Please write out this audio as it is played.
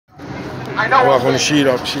Welcome to She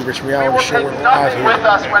Rich Reality Show. We're live here in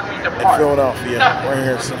Philadelphia, right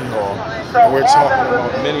here at City Hall. And we're talking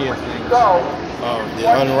about many of things, the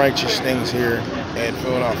unrighteous things here in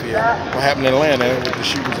Philadelphia. What happened in Atlanta with the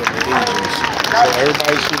shootings of the Asians. So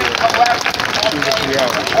everybody's here. She Rich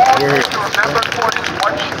Reality Show. We're here.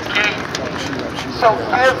 So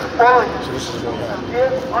this is what happened.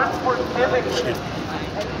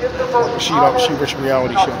 She Rich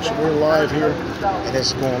Reality Show. So we're live here, and that's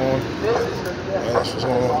what's going on. And that's what's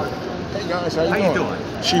going on. Hey guys, how you doing?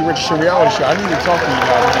 She Rich Reality Show. I need to talk to you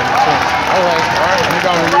guys. All right. You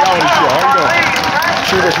got a reality show. How you doing?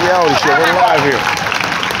 She Rich Reality Show. We're live here.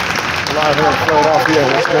 We're live here in Philadelphia.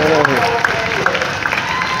 What's going on here?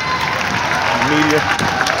 Media.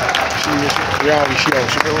 She Rich Reality Show.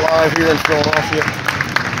 So we're live here in Philadelphia.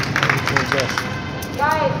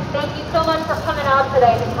 Guys, thank you so much for coming out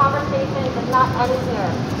today. The conversation is not ending here.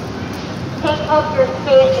 Take up your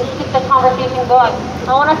space and keep the conversation going.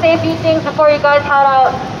 I want to say a few things before you guys head out.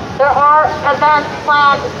 There are events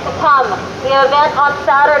planned to come. We have an event on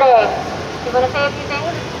Saturday. You want to say a few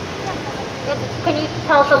things? Can you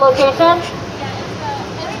tell us the location?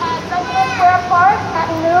 It's at Richardson Square Park at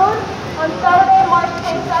noon on Saturday, March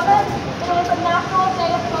 27th. It is a national day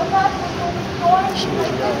of protest.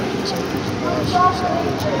 So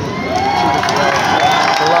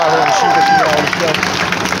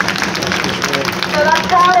that's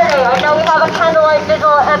Saturday. I know we have a candlelight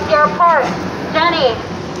visual at FDR Park. Jenny,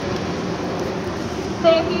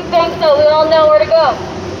 say a few things so we all know where to go.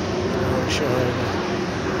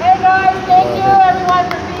 Hey guys, thank you everyone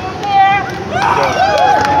for being here.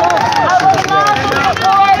 I would love to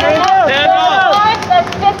report that's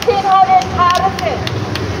 1,500 Patterson.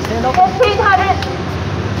 1,500.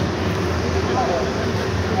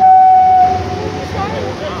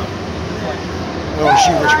 Well,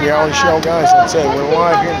 She Rich Reality Show, guys. I tell you, we're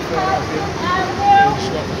live here.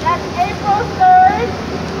 That's April 3rd.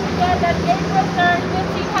 Again, that's April 3rd,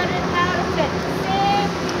 1,500 Patterson. Sing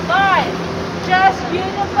live. Just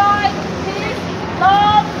unified, peace,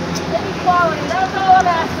 love, and equality. That's all I'm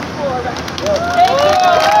asking for. Thank you.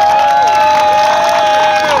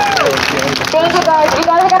 Thank you guys. You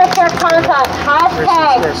guys are going to share content.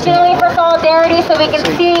 Hashtag Philly4Solidairy so we can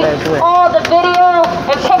see all the video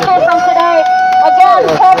and pictures from today. Again,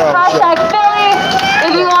 text hashtag Philly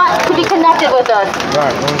if you want to be connected with us.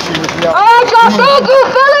 Alright, Alright, y'all, thank you,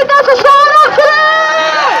 Philly. That's a shout out today!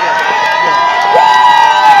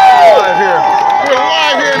 We're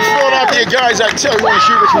live here in Philadelphia, guys. I tell you, on the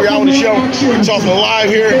She Rich Reality Show, we're talking live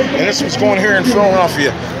here, and this is what's going here in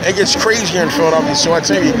Philadelphia. It gets crazy here in Philadelphia, so I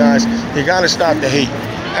tell you guys, you gotta stop the hate.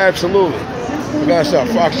 Absolutely. We gotta stop.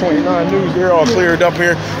 Fox 29 News, they're all cleared up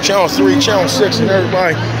here. Channel 3, Channel 6, and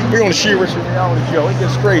everybody. We're on the She Rich Reality Show. It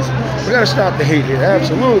gets crazy. We gotta stop the hate here.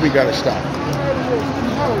 Absolutely, we gotta stop.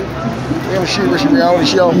 We're on the She Rich Reality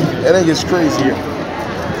Show, and it gets crazy here.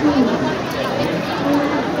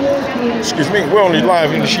 Excuse me, we're only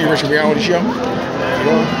live in the She Rich Reality Show.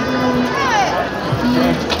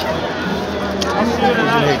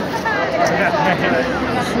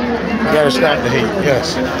 We gotta stop the hate,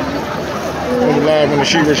 yes. We're live on the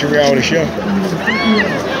She Rich Reality Show.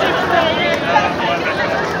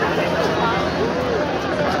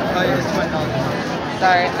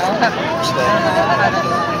 Sorry, I don't have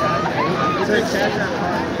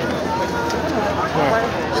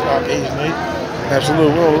Stop Asian hate.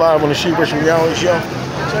 Absolutely, we're live on the She Rich Reality Show.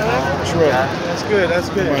 That's right. That's good, that's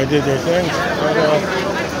good. Everybody did their thing.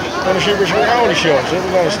 On the She Rich Reality Show. So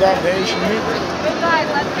we're gonna stop the Asian hate.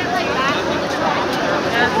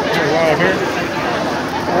 We're live here.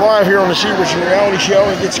 We're live here on the She Rich Reality Show.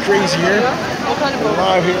 It gets crazy here. We're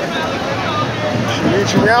live here. She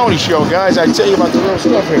Rich Reality Show, guys. I tell you about the real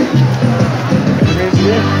stuff here. Everybody's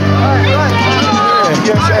here.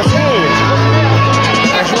 Yes, absolutely.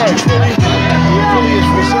 That's right.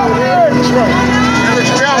 Philly4Solidairy. That's right. She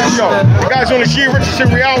Rich Reality Show. You guys on the She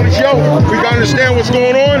Richardson Reality Show. We gotta understand what's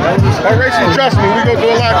going on. All right, so trust me, we go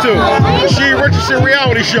through a lot too. The She Richardson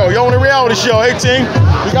Reality Show. Yo, on the reality show. Hey, team.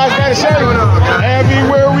 You guys gotta say,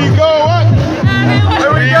 everywhere we go up,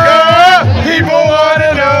 where we go up, people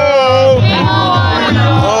wanna know.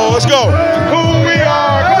 Oh, let's go. Who we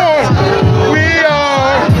are. Come on. We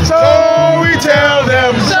are. So we tell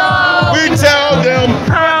them. We tell them.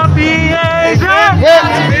 Proud to be Asian. What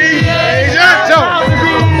to be Asian? Proud to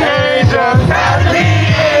be Asian. Proud to be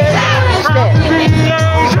Asian. Let's go.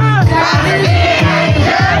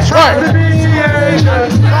 That's right.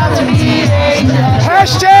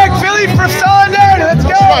 Hashtag Philly4Solidairy. Let's go.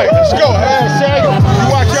 That's right. Let's go. Hashtag. You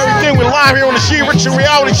watch everything. We're live here on the She Richardson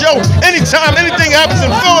Reality Show. Anytime anything happens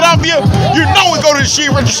in Philadelphia, you know we go to the She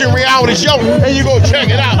Richardson reality show, and you go check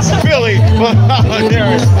it out.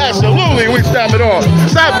 Philly4Solidairy. Absolutely, we stop it all.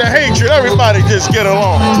 Stop the hatred. Everybody just get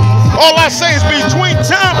along. All I say is between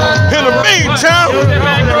time. In the meantime.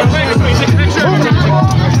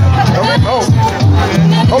 Oh,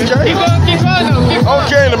 okay.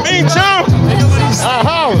 Okay, in the meantime.